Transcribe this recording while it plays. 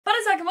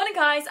good morning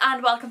guys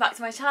and welcome back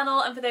to my channel,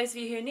 and for those of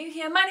you who are new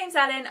here, my name's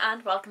Ellen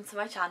and welcome to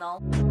my channel.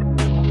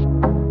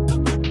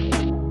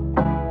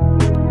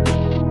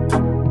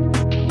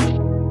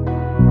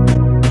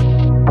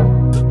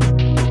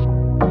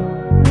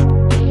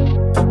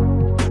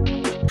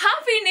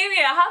 Happy New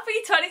Year!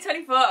 Happy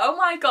 2024! Oh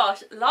my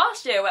gosh,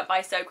 last year went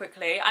by so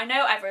quickly. I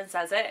know everyone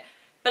says it,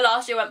 but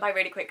last year went by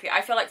really quickly.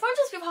 I feel like from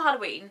just before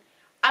Halloween,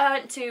 I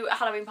went to a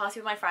Halloween party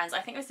with my friends.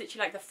 I think it was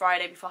literally like the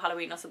Friday before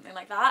Halloween or something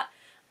like that.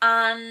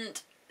 And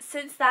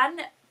since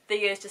then, the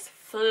year's just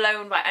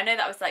flown by. I know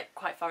that was like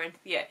quite far into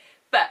the year,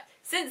 but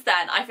since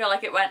then, I feel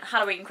like it went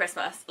Halloween,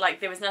 Christmas. Like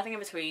there was nothing in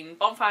between.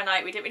 Bonfire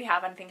night, we didn't really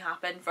have anything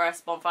happen for us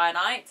bonfire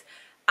night.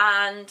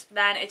 And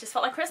then it just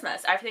felt like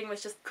Christmas. Everything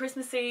was just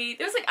Christmassy.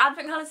 There was like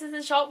advent calendars in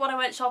the shop when I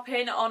went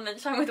shopping on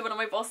lunchtime with one of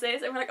my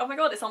bosses, and we're like, oh my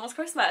god, it's almost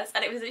Christmas.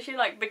 And it was literally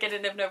like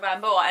beginning of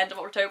November or end of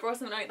October or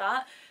something like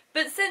that.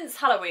 But since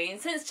Halloween,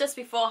 since just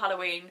before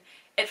Halloween,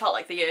 it felt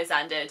like the year's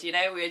ended, you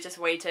know? We were just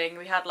waiting.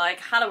 We had like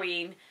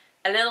Halloween,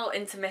 a little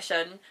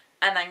intermission,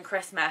 and then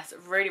Christmas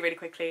really, really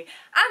quickly.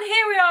 And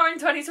here we are in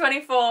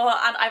 2024,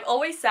 and I've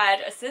always said,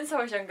 since I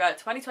was younger,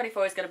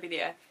 2024 is going to be the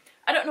year.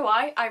 I don't know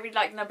why, I really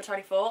like the number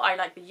 24, I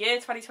like the year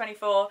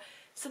 2024,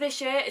 so this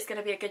year is going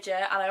to be a good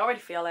year, and I already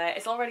feel it.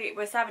 It's already,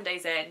 we're 7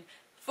 days in,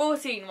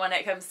 14 when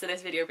it comes to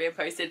this video being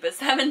posted, but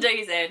 7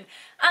 days in,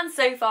 and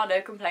so far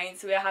no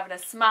complaints. We are having a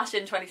smash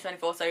in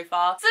 2024 so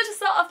far. So to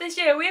start off this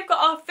year, we have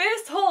got our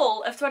first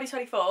haul of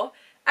 2024,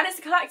 and it's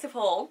a collective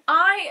haul.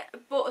 I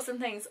bought some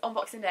things on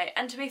Boxing Day,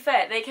 and to be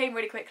fair, they came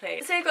really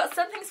quickly. So we've got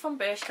some things from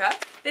BERSHKA.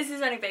 This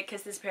is only big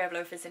because there's a pair of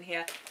loafers in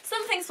here.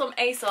 Some things from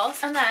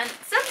ASOS, and then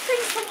some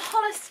things from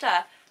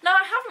HOLLISTER. Now,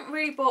 I haven't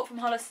really bought from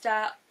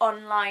HOLLISTER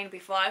online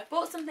before. I've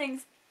bought some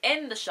things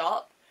in the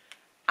shop,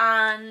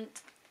 and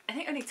I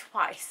think only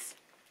twice,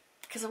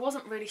 because I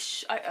wasn't really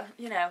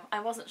I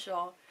wasn't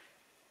sure.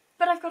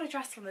 But I've got a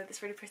dress from them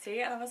that's really pretty,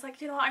 and I was like,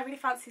 you know what, I really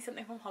fancy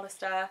something from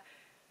HOLLISTER.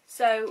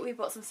 So we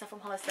bought some stuff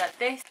from HOLLISTER.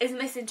 This is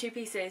missing 2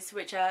 pieces,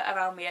 which are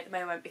around me at the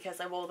moment because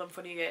I wore them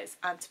for New Year's,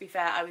 and to be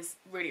fair, I was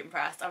really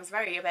impressed. I was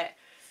a bit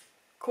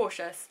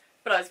cautious,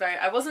 but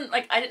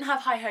I didn't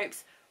have high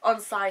hopes on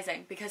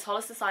sizing, because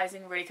HOLLISTER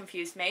sizing really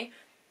confused me,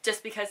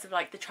 just because of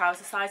like the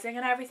trouser sizing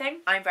and everything.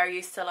 I'm very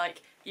used to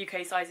like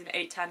UK sizing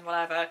 8, 10,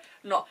 whatever,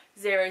 not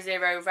 0,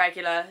 0,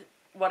 regular.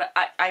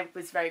 I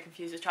was very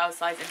confused with trouser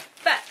sizing.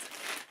 But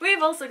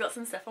we've also got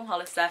some stuff from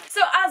HOLLISTER.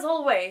 So as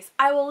always,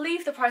 I will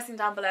leave the pricing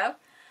down below,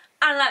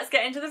 and let's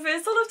get into the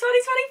first haul of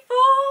 2024.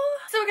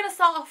 So we're going to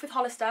start off with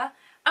HOLLISTER,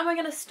 and we're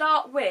going to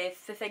start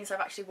with the things I've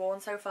actually worn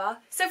so far.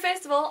 So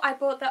first of all, I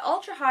bought the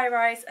ultra high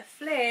rise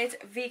flared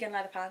vegan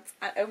leather pants,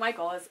 and oh my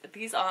god,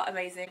 these are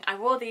amazing. I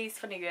wore these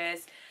for New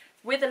Year's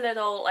with a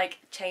little like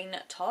chain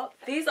top.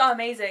 These are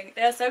amazing.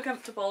 They are so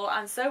comfortable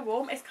and so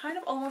warm. It's kind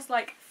of almost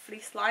like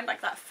fleece lined,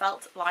 like that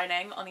felt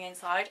lining on the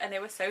inside, and they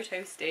were so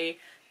toasty.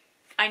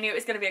 I knew it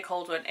was going to be a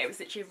cold one. It was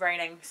literally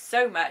raining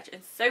so much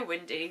and so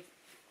windy,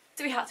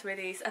 so we had to wear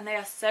these, and they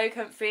are so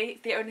comfy.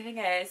 The only thing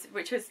is,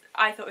 which was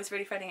I thought was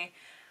really funny,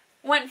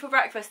 went for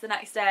breakfast the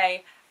next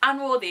day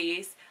and wore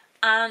these,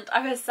 and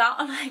I was sat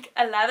on like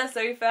a leather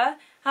sofa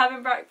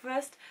having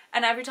breakfast,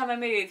 and every time I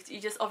moved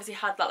you just obviously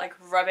had that like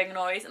rubbing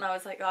noise, and I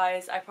was like,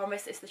 guys, I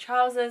promise it's the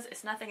trousers,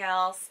 it's nothing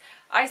else,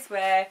 I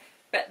swear.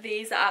 But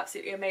these are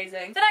absolutely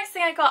amazing. The next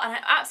thing I got, and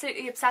I'm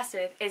absolutely obsessed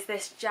with, is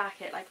this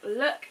jacket. Like,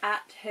 look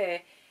at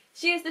her.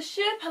 She is the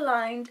Sherpa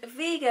lined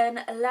vegan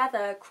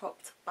leather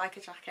cropped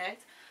biker jacket.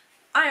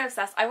 I'm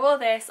obsessed. I wore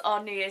this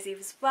on New Year's Eve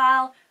as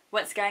well.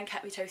 Once again,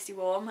 kept me toasty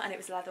warm, and it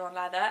was leather on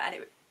leather, and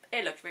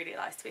it looked really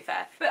nice, to be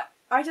fair. But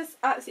I just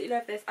absolutely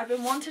love this. I've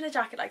been wanting a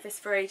jacket like this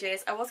for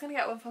ages. I was going to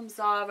get one from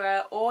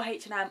Zara or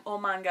H&M or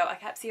Mango. I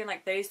kept seeing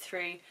like those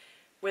 3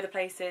 were the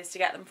places to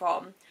get them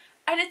from.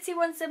 I did see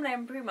one similar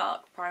in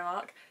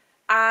Primark,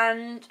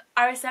 and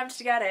I was tempted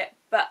to get it,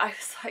 but I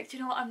was like, do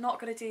you know what, I'm not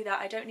going to do that,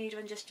 I don't need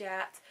one just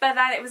yet. But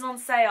then it was on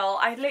sale.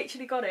 I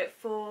literally got it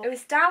for, it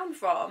was down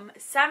from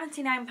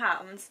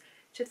 £79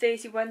 to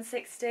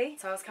 £31.60,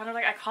 so I was kind of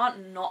like, I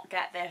can't not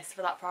get this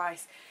for that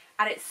price.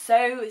 And it's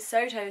so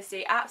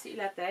toasty.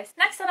 Absolutely love this.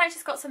 Next on, I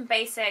just got some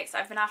basics.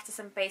 I've been after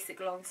some basic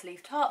long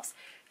sleeve tops.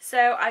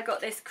 So I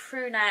got this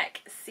crew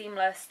neck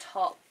seamless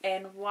top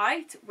in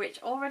white,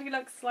 which already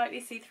looks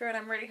slightly see-through, and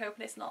I'm really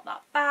hoping it's not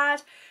that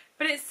bad.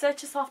 But it's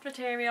such a soft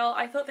material.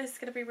 I thought this was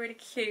going to be really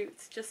cute.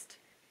 Just,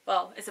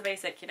 well, it's a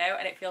basic, you know,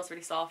 and it feels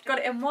really soft. Got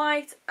it in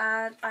white,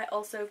 and I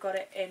also got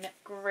it in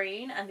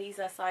green, and these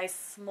are size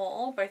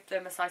small. Both of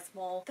them are size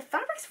small. The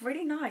fabric's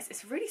really nice.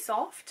 It's really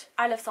soft.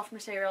 I love soft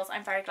materials.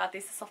 I'm very glad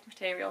these are soft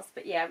materials.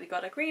 But yeah, we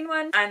got a green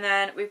one, and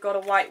then we've got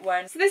a white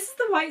one. So this is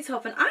the white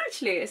top, and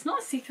actually it's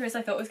not as see-through as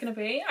I thought it was going to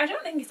be. I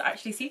don't think it's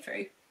actually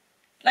see-through.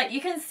 Like, you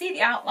can see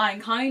the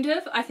outline, kind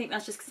of. I think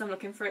that's just because I'm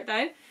looking for it,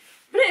 though.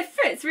 But it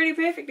fits really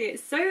perfectly.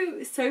 It's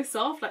so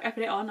soft. Like, I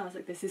put it on, I was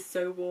like, this is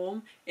so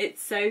warm.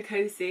 It's so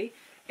cozy.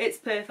 It's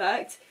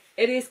perfect.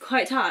 It is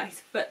quite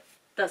tight, but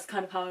that's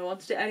kind of how I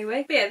wanted it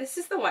anyway. But yeah, this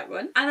is the white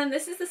one. And then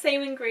this is the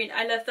same in green.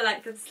 I love the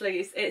length of the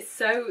sleeves. It's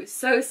so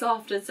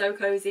soft and so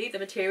cozy. The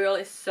material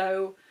is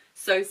so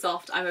So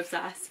soft, I'm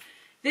obsessed.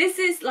 This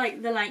is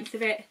like the length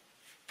of it,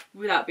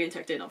 without being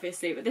tucked in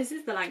obviously, but this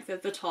is the length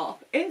of the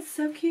top. It's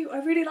so cute.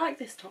 I really like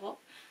this top.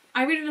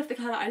 I really love the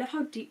colour. I love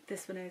how deep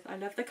this one is. I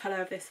love the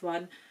colour of this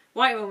one.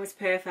 White one was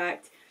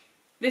perfect.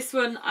 This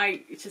one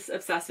I just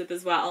obsessed with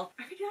as well.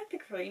 I really like the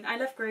green. I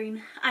love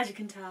green, as you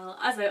can tell.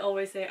 As I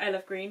always say, I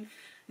love green.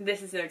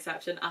 This is no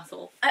exception at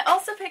all. I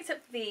also picked up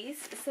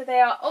these. So they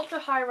are ultra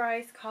high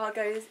rise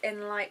cargos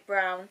in light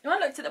brown. When I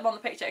looked at them on the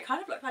picture, it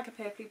kind of looked like a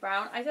purpley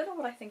brown. I don't know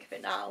what I think of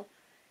it now.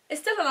 It's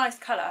still a nice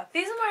colour.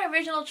 These are my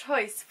original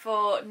choice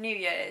for New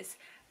Year's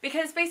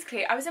because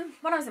basically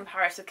when I was in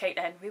Paris with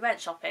Caitlin, we went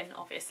shopping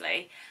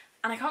obviously,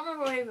 and I can't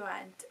remember where we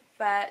went,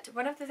 but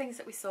one of the things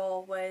that we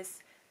saw was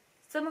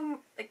someone,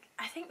 like,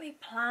 I think they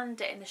planned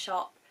it in the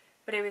shop,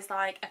 but it was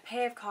like a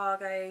pair of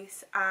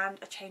cargos and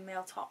a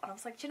chainmail top, and I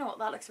was like, do you know what,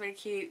 that looks really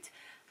cute.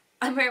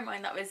 And bear in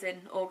mind that was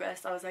in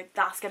August. I was like,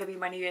 that's going to be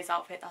my New Year's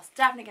outfit, that's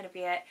definitely going to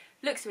be it.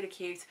 Looks really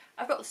cute.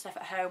 I've got the stuff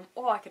at home,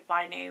 or I could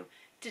buy new.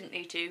 Didn't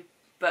need to.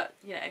 But,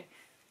 you know,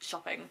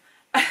 shopping.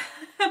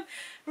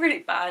 Really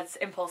bad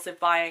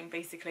impulsive buying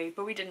basically,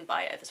 but we didn't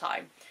buy it at the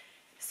time.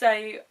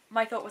 So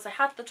my thought was I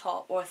had the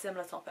top or a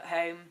similar top at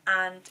home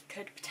and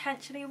could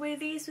potentially wear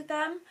these with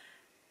them.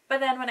 But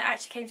then when it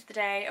actually came to the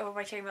day, I wore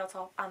my chainmail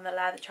top and the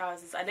leather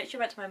trousers. I literally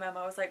went to my mum,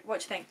 I was like,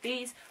 what do you think,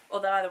 these or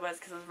the leather ones,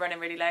 because I was running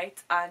really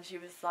late, and she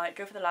was like,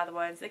 go for the leather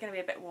ones, they're going to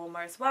be a bit warmer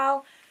as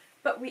well.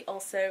 But we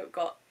also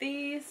got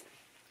these.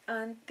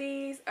 And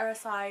these are a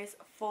size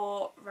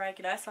 4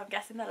 regular, so I'm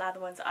guessing the leather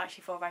ones are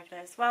actually 4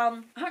 regular as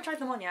well. I haven't tried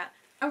them on yet.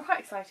 I'm quite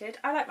excited.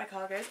 I like my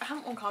cargos. I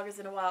haven't worn cargos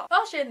in a while.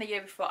 Last year and the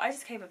year before, I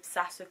just became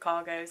obsessed with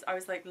cargos. I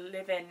was like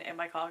living in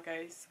my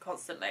cargos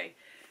constantly.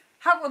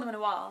 Haven't worn them in a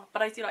while,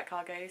 but I do like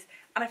cargos.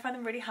 And I find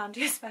them really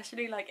handy,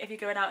 especially like if you're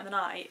going out in the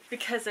night.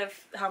 Because of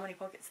how many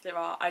pockets there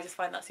are, I just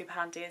find that super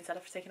handy instead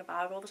of taking a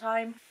bag all the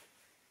time.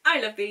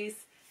 I love these.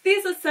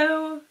 These are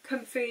so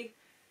comfy.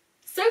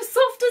 So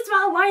soft as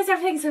well. Why is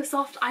everything so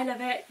soft? I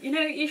love it. You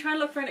know, you try and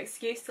look for an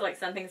excuse to like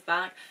send things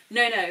back.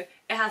 No, it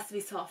has to be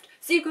soft.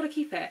 So you've got to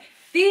keep it.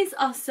 These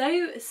are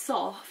so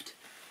soft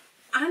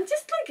and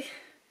just like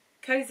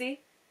cozy.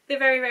 They're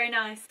very, very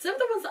nice. Some of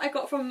the ones that I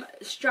got from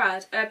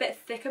Strad are a bit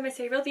thicker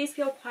material. These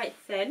feel quite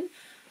thin,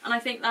 and I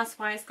think that's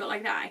why it's got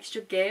like that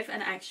extra give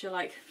and extra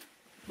like,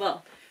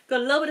 well, got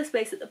a little bit of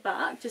space at the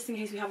back just in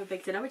case we have a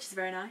big dinner, which is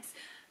very nice.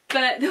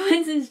 But the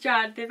ones in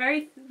Strad, they're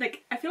very,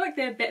 like, I feel like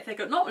they're a bit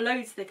thicker. Not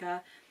loads thicker,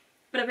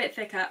 but a bit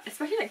thicker.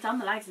 Especially, like, down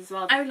the legs as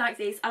well. I would like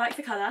these. I like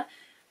the colour.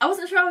 I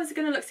wasn't sure I was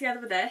going to look together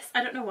with this.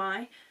 I don't know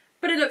why.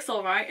 But it looks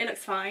alright. It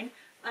looks fine.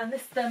 And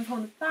this is then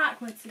on the back.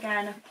 Once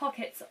again,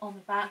 pockets on the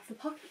back. The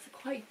pockets are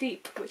quite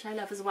deep, which I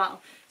love as well.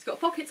 It's got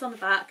pockets on the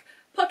back,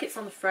 pockets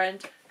on the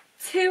front,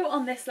 2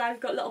 on this side.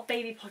 We've got a little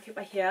baby pocket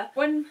by here.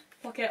 1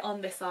 pocket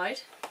on this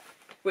side,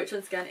 which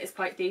once again is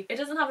quite deep. It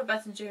doesn't have a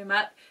button to zoom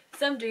up.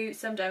 Some do,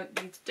 some don't,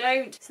 these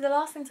don't. So the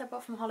last things I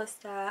bought from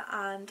Hollister,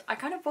 and I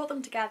kind of bought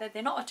them together,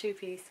 they're not a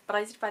 2-piece, but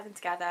I did buy them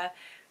together,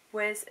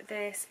 was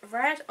this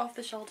red off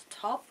the shoulder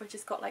top, which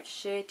has got like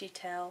sheer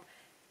detail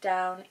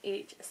down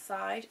each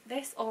side.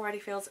 This already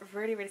feels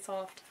really, really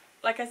soft.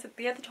 Like I said,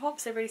 the other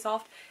tops are really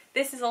soft.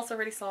 This is also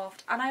really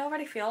soft, and I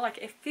already feel like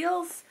it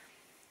feels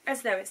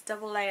as though it's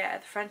double layer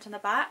at the front and the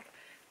back,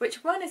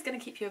 which 1 is going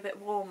to keep you a bit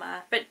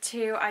warmer, but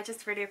 2, I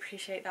just really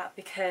appreciate that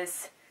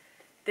because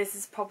this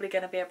is probably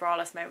going to be a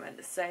braless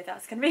moment, so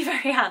that's going to be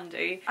very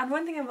handy. And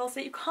one thing I will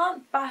say, you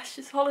can't bash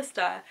this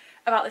Hollister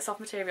about this soft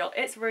material.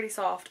 It's really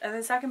soft. And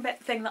the second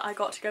thing that I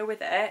got to go with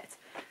it,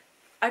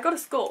 I got a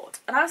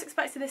skirt, and I was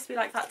expecting this to be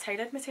like that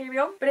tailored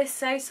material, but it's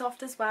so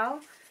soft as well.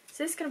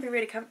 So this is going to be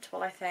really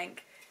comfortable, I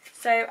think.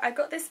 So I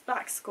got this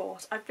black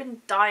skirt. I've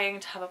been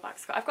dying to have a black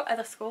skirt. I've got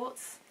other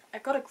skirts.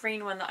 I've got a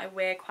green one that I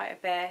wear quite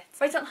a bit,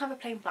 but I don't have a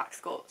plain black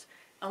skirt.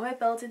 And we're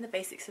building the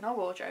basics in our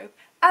wardrobe,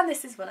 and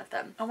this is one of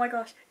them. Oh my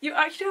gosh, you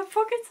actually have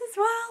pockets as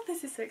well!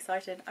 This is so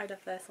exciting. I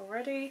love this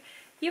already.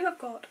 You have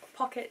got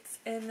pockets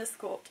in the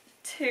skirt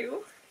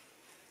too.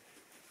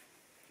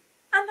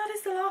 And that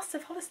is the last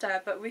of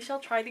Hollister, but we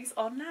shall try these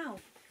on now.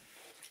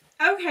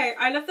 Okay,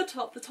 I love the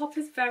top. The top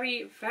is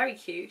very, very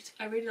cute.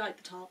 I really like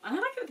the top. And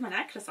I like it with my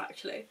necklace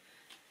actually.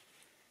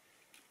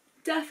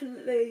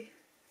 Definitely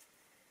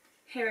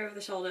here over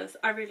the shoulders.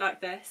 I really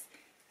like this.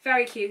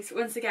 Very cute.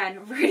 Once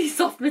again, really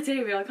soft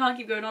material. I can't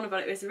keep going on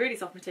about it. It's a really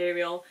soft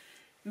material.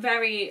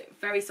 Very,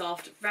 very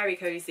soft. Very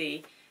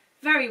cosy.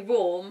 Very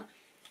warm.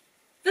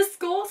 The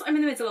skirt I'm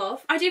in the middle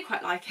of, I do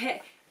quite like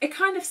it. It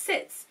kind of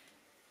sits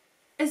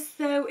as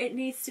though it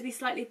needs to be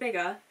slightly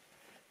bigger.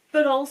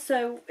 But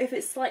also, if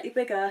it's slightly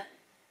bigger,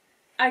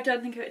 I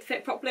don't think it would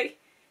fit properly.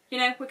 You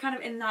know, we're kind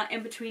of in that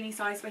in-betweeny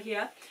size by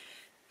here.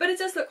 But it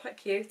does look quite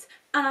cute.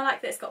 And I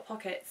like that it's got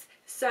pockets.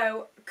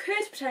 So,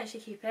 could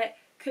potentially keep it.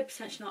 Could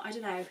potentially not, I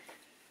don't know.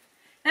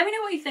 Let me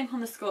know what you think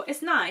on the skirt.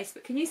 It's nice,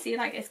 but can you see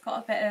like it's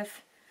got a bit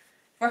of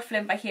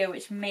ruffling by here,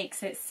 which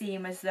makes it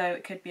seem as though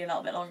it could be a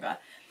little bit longer,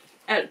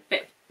 a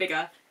bit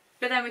bigger.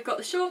 But then we've got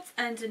the shorts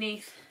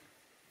underneath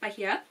by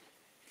here.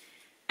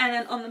 And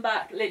then on the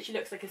back, literally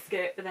looks like a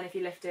skirt, but then if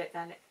you lift it,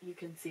 then you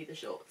can see the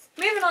shorts.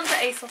 Moving on to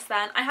ASOS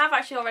then. I have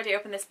actually already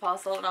opened this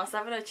parcel, and I was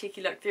having a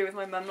cheeky look through with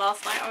my mum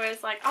last night. I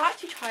was like, I'll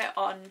actually try it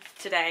on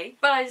today,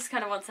 but I just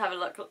kind of want to have a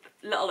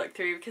little look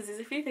through because there's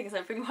a few things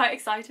I've been quite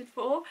excited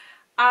for,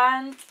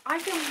 and I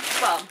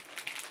feel, well,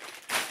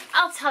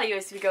 I'll tell you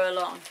as we go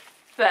along.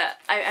 But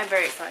I'm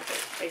very excited,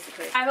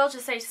 basically. I will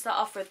just say to start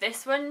off with,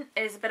 this one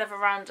is a bit of a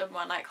random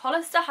one. Like,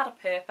 Hollister had a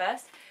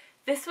purpose.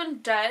 This one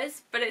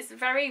does, but it's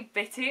very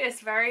bitty. It's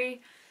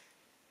very...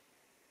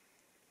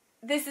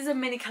 This is a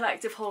mini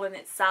collective haul in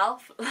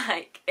itself.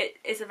 Like, it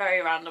is a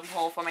very random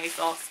haul from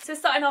ASOS. So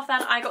starting off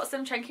then, I got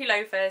some chunky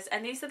loafers.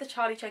 And these are the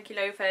Charlie chunky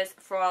loafers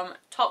from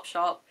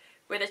Topshop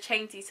with a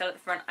chain detail at the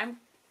front. I'm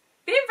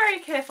being very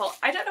careful.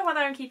 I don't know whether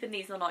I'm keeping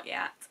these or not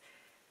yet.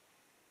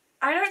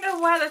 I don't know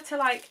whether to,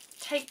 like,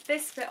 take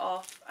this bit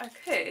off. I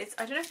could.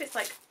 I don't know if it's,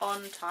 like,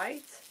 on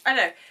tight. I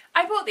don't know.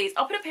 I bought these.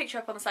 I'll put a picture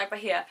up on the side by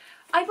here.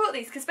 I bought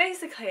these because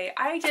basically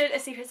I did a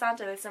Secret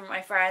Santa with some of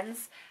my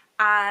friends,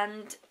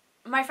 and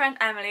my friend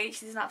Emily,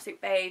 she's an absolute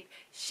babe,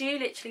 she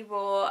literally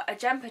wore a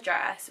jumper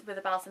dress with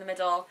a belt in the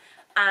middle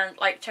and,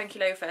 like, chunky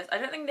loafers. I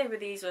don't think they were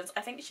these ones.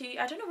 I think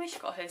I don't know where she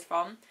got hers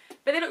from,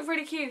 but they look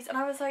really cute, and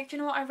I was like, do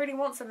you know what? I really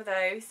want some of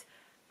those.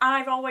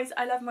 I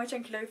love my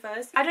chunky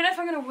loafers. I don't know if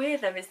I'm going to wear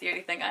them is the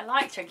only thing. I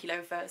like chunky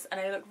loafers and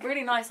they look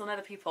really nice on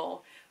other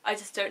people. I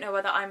just don't know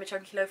whether I'm a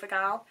chunky loafer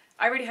gal.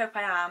 I really hope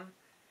I am.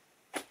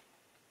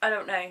 I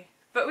don't know.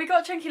 But we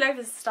got chunky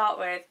loafers to start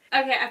with.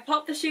 Okay, I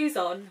popped the shoes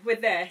on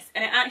with this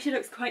and it actually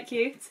looks quite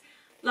cute.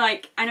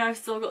 Like, I know I've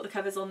still got the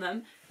covers on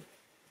them,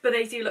 but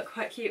they do look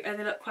quite cute and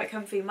they look quite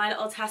comfy. My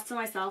little test to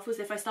myself was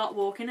if I start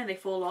walking and they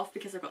fall off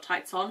because I've got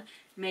tights on,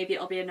 maybe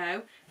it'll be a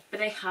no. But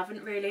they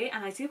haven't really,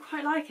 and I do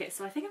quite like it,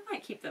 so I think I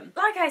might keep them.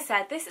 Like I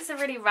said, this is a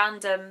really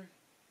random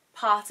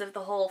part of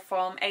the haul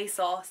from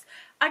ASOS.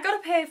 I got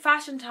a pair of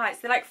fashion tights.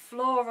 They're like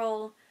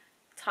floral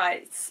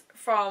tights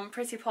from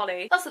Pretty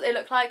Polly. That's what they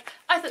look like.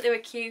 I thought they were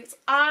cute.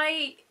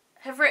 I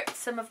have ripped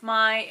some of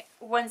my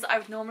ones that I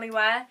would normally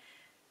wear,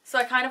 so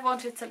I kind of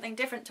wanted something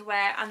different to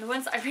wear, and the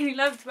ones that I really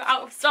loved were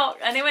out of stock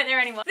and they weren't there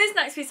anymore. This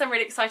next piece I'm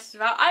really excited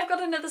about. I've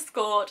got another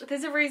skirt.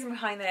 There's a reason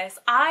behind this.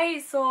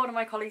 I saw one of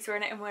my colleagues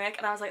wearing it in work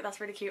and I was like,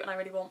 that's really cute and I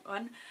really want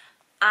one.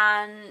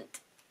 And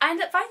I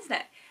ended up finding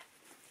it.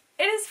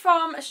 It is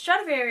from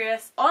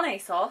Stradivarius on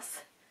ASOS,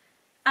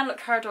 and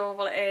look how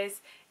adorable it is.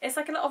 It's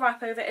like a little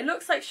wrap over. It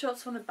looks like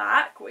shorts from the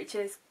back, which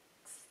is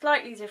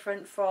slightly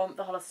different from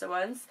the Hollister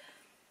ones.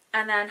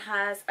 And then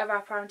has a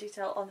wraparound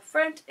detail on the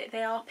front.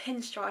 They are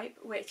pinstripe,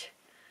 which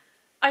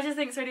I just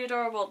think is really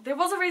adorable. There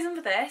was a reason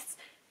for this.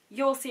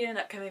 You'll see in an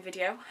upcoming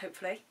video,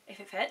 hopefully, if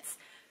it fits.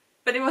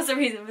 But there was a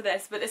reason for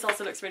this, but this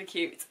also looks really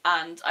cute.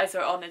 And I saw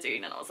it on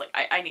Nadine and I was like,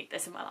 I need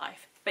this in my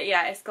life. But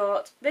yeah, it's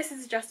got, this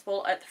is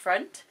adjustable at the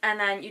front. And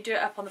then you do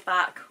it up on the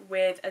back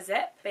with a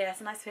zip. But yeah,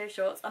 it's a nice pair of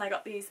shorts. And I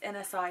got these in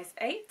a size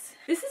 8.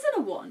 This isn't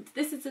a want.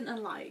 This isn't a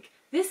like.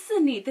 This is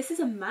a need. This is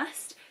a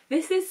must.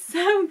 This is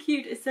so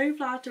cute, it's so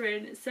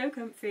flattering, it's so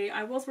comfy.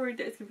 I was worried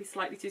that it's going to be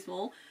slightly too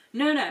small.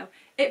 No,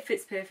 it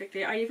fits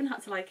perfectly. I even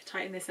had to like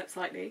tighten this up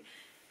slightly.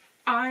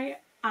 I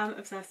am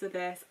obsessed with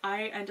this.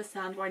 I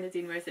understand why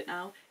Nadine wears it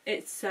now.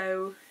 It's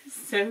so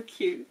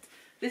cute.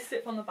 This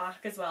zip on the back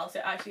as well, so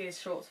it actually is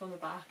shorts from the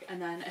back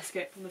and then a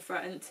skirt from the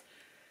front.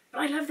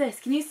 But I love this.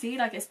 Can you see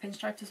like it's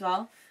pinstriped as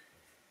well?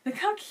 Look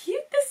how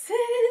cute this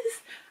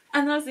is!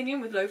 And I was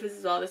thinking with loafers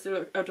as well, this would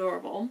look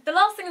adorable. The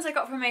last things I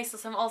got from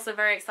ASOS I'm also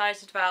very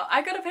excited about.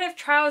 I got a pair of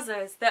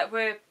trousers that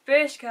were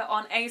BERSHKA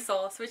on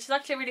ASOS, which is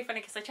actually really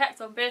funny because I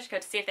checked on BERSHKA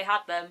to see if they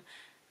had them,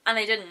 and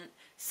they didn't.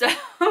 So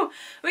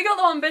we got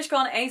the one BERSHKA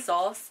on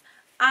ASOS,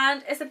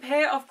 and it's a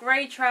pair of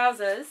grey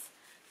trousers.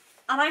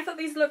 And I thought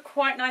these look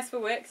quite nice for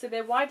work, so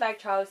they're wide leg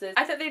trousers.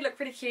 I thought they look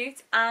pretty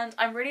cute, and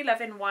I'm really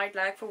loving wide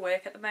leg for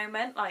work at the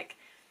moment. Like,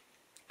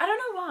 I don't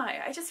know why,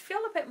 I just feel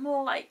a bit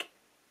more like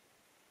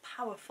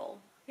powerful.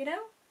 You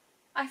know?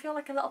 I feel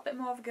like a little bit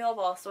more of a girl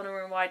boss when I'm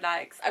wearing wide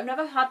legs. I've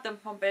never had them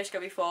from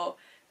BERSHKA before,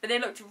 but they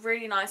looked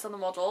really nice on the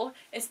model.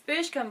 It's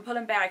BERSHKA and Pull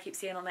and Bear I keep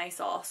seeing on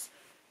ASOS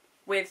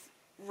with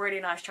really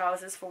nice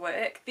trousers for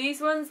work.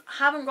 These ones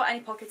haven't got any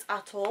pockets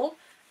at all,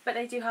 but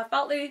they do have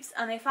belt loops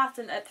and they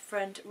fasten at the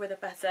front with a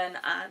button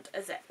and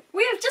a zip.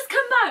 We have just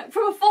come back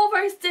from a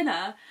full-roast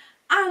dinner,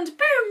 and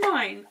bear in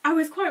mind, I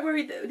was quite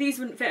worried that these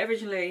wouldn't fit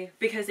originally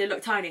because they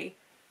look tiny.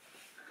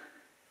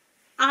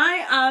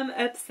 I am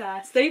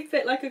obsessed. They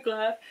fit like a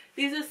glove.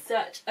 These are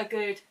such a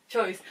good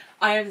choice.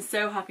 I am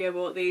so happy I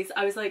bought these.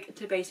 I was like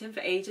debating for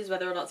ages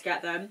whether or not to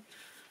get them.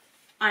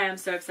 I am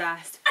so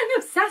obsessed.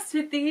 I'm obsessed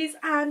with these,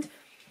 and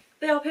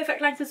they are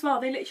perfect length as well.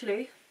 They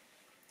literally,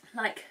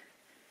 like,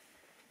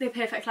 they're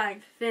perfect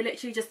length. They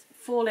literally just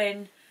fall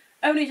in,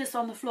 only just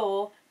on the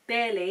floor,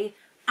 barely,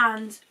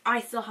 and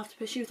I still have to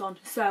put shoes on.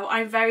 So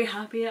I'm very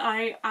happy.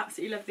 I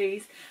absolutely love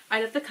these.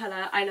 I love the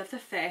colour, I love the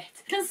fit.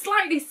 You can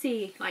slightly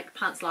see like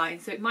pants line,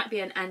 so it might be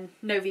an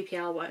no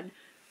VPL one,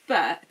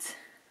 but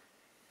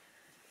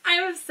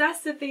I'm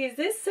obsessed with these.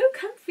 They're so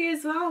comfy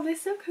as well. They're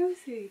so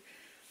cozy.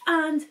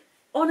 And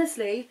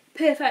honestly,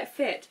 perfect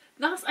fit.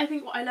 That's, I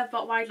think, what I love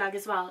about wide leg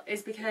as well,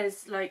 is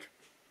because, like,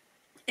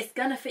 it's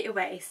gonna fit your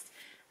waist,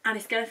 and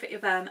it's gonna fit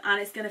your bum,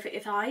 and it's gonna fit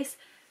your thighs,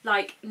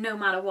 like, no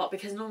matter what,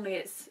 because normally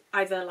it's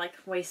either, like,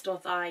 waist or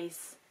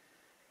thighs.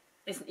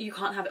 You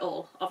can't have it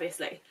all,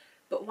 obviously.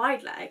 But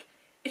wide leg,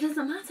 it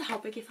doesn't matter how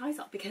big your thighs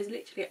are, because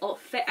literally it'll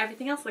fit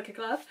everything else like a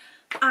glove,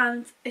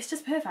 and it's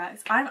just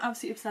perfect. I'm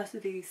absolutely obsessed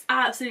with these.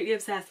 Absolutely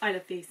obsessed. I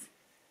love these.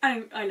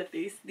 I love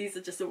these. These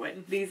are just a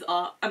win. These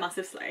are a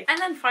massive slay. And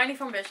then finally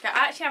from BERSHKA,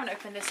 I actually haven't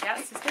opened this yet,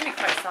 so it's going to be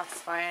quite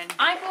satisfying.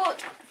 I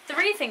bought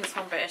 3 things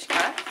from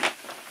BERSHKA,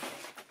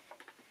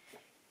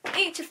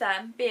 each of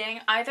them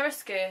being either a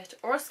skirt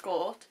or a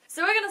skort.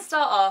 So we're going to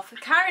start off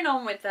carrying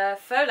on with the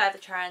faux leather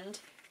trend,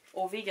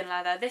 or vegan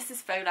leather. This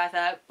is faux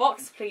leather,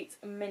 box pleat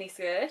mini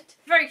skirt.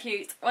 Very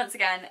cute. Once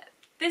again,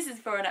 this is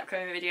for an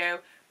upcoming video,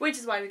 which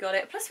is why we got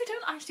it. Plus we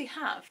don't actually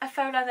have a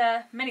faux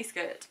leather mini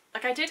skirt.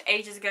 Like I did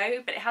ages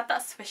ago, but it had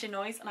that swishing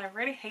noise, and I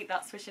really hate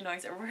that swishing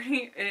noise. It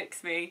really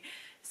irks me.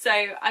 So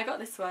I got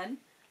this one.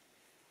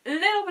 A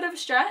little bit of a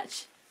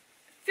stretch.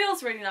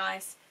 Feels really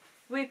nice.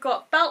 We've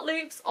got belt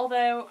loops,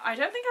 although I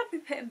don't think I'd be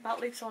putting belt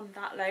loops on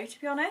that low,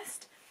 to be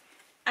honest.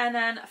 And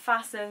then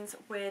fastens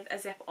with a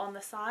zip on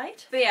the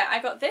side. But yeah,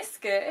 I got this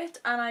skirt,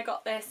 and I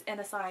got this in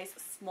a size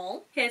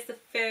small. Here's the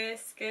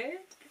first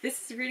skirt.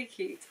 This is really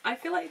cute. I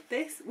feel like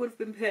this would have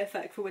been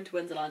perfect for Winter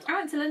Wonderland. I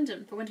went to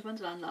London for Winter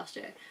Wonderland last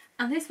year,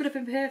 and this would have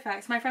been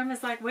perfect. My friend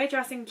was like, we're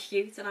dressing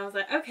cute, and I was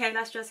like, okay,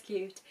 let's dress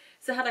cute.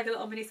 So I had like a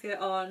little mini skirt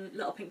on,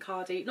 little pink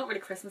cardi, not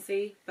really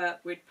Christmassy, but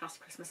we'd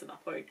passed Christmas at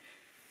that point.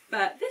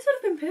 But this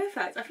would have been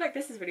perfect. I feel like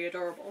this is really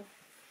adorable.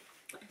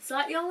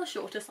 Slightly on the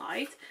shorter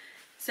side,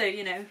 so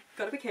you know,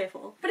 gotta be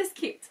careful. But it's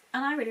cute,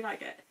 and I really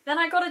like it. Then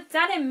I got a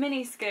denim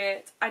mini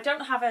skirt. I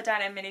don't have a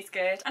denim mini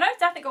skirt. I know I've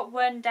definitely got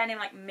one denim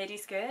like midi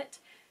skirt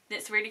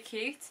that's really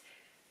cute,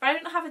 but I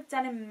don't have a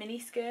denim mini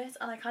skirt,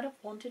 and I kind of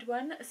wanted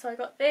one, so I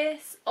got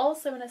this,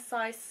 also in a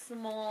size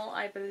small,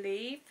 I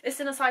believe. It's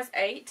in a size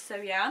 8, so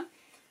yeah.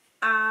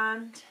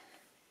 And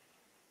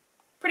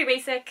pretty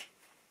basic.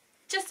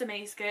 Just a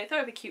mini skirt. Thought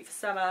it would be cute for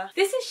summer.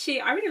 This is she.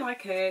 I really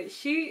like her.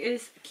 She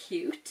is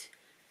cute.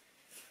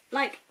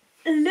 Like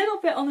a little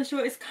bit on the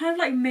short. It's kind of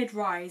like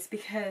mid-rise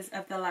because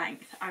of the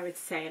length, I would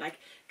say. Like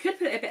could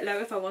put it a bit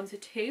lower if I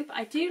wanted to, but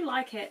I do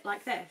like it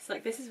like this.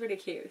 Like this is really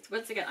cute.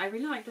 Once again, I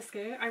really like the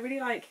skirt. I really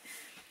like,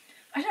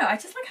 I don't know, I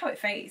just like how it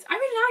fades. I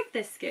really like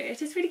this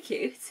skirt. It's really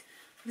cute.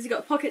 Obviously got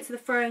a pocket to the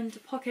front, a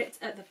pocket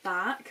at the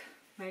back.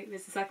 Wait,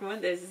 there's the second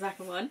one. There's the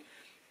second one.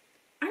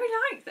 I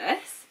really like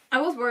this.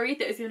 I was worried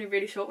that it was going to be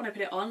really short when I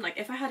put it on. Like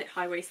if I had it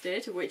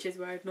high-waisted, which is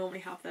where I'd normally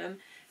have them,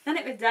 then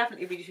it would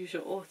definitely be too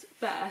short.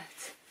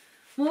 But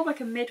more like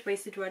a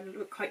mid-waisted one would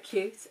look quite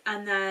cute.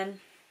 And then,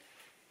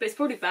 but it's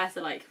probably better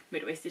like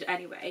mid-waisted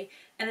anyway.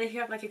 And then if you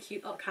have like a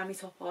cute little cami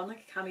top on,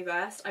 like a cami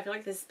vest, I feel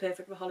like this is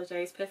perfect for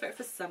holidays, perfect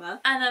for summer.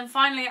 And then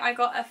finally I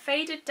got a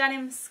faded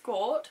denim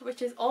skort,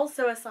 which is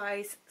also a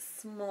size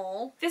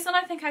small. This one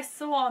I think I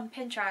saw on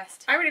Pinterest.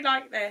 I really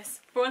like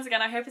this, but once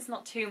again I hope it's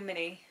not too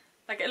mini.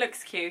 Like it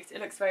looks cute, it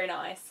looks very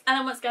nice. And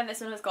then once again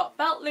this one has got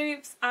belt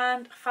loops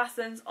and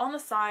fastens on the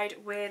side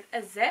with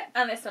a zip.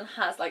 And this one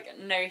has like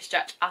no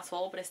stretch at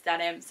all, but it's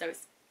denim, so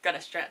it's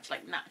gonna stretch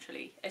like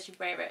naturally as you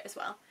wear it as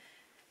well.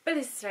 But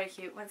this is very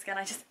cute. Once again,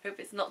 I just hope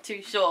it's not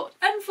too short.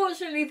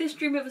 Unfortunately, this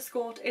dream of a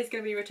skort is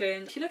going to be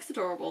returned. She looks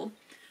adorable.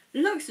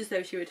 Looks as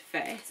though she would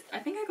fit. I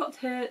think I got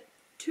her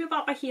to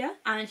about by here,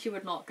 and she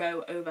would not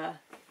go over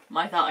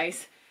my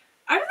thighs.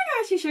 I don't think I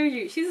actually showed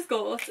you. She's a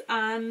skort,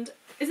 and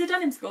it's a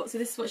denim skort, so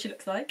this is what she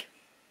looks like.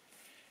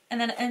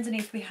 And then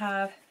underneath we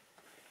have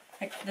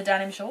like the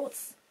denim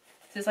shorts.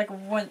 So it's like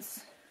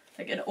once,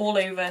 like an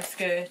all-over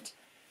skirt,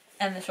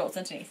 and the shorts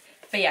underneath.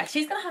 But yeah,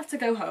 she's going to have to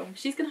go home.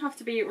 She's going to have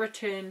to be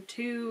returned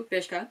to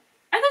BERSHKA.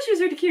 I thought she was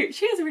really cute.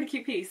 She has a really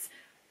cute piece.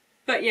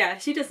 But yeah,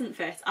 she doesn't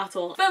fit at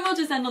all. But we'll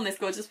just end on this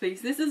gorgeous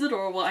piece. This is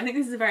adorable. I think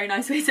this is a very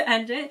nice way to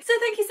end it. So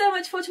thank you so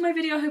much for watching my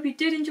video. I hope you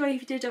did enjoy.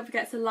 If you did, don't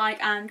forget to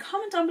like and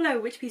comment down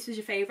below which piece was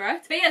your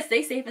favourite. But yeah,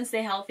 stay safe and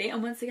stay healthy.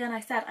 And once again, I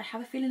said I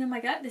have a feeling in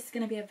my gut this is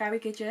going to be a very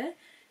good year.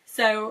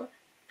 So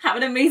have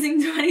an amazing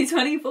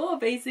 2024,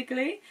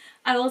 basically.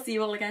 I will see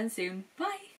you all again soon. Bye!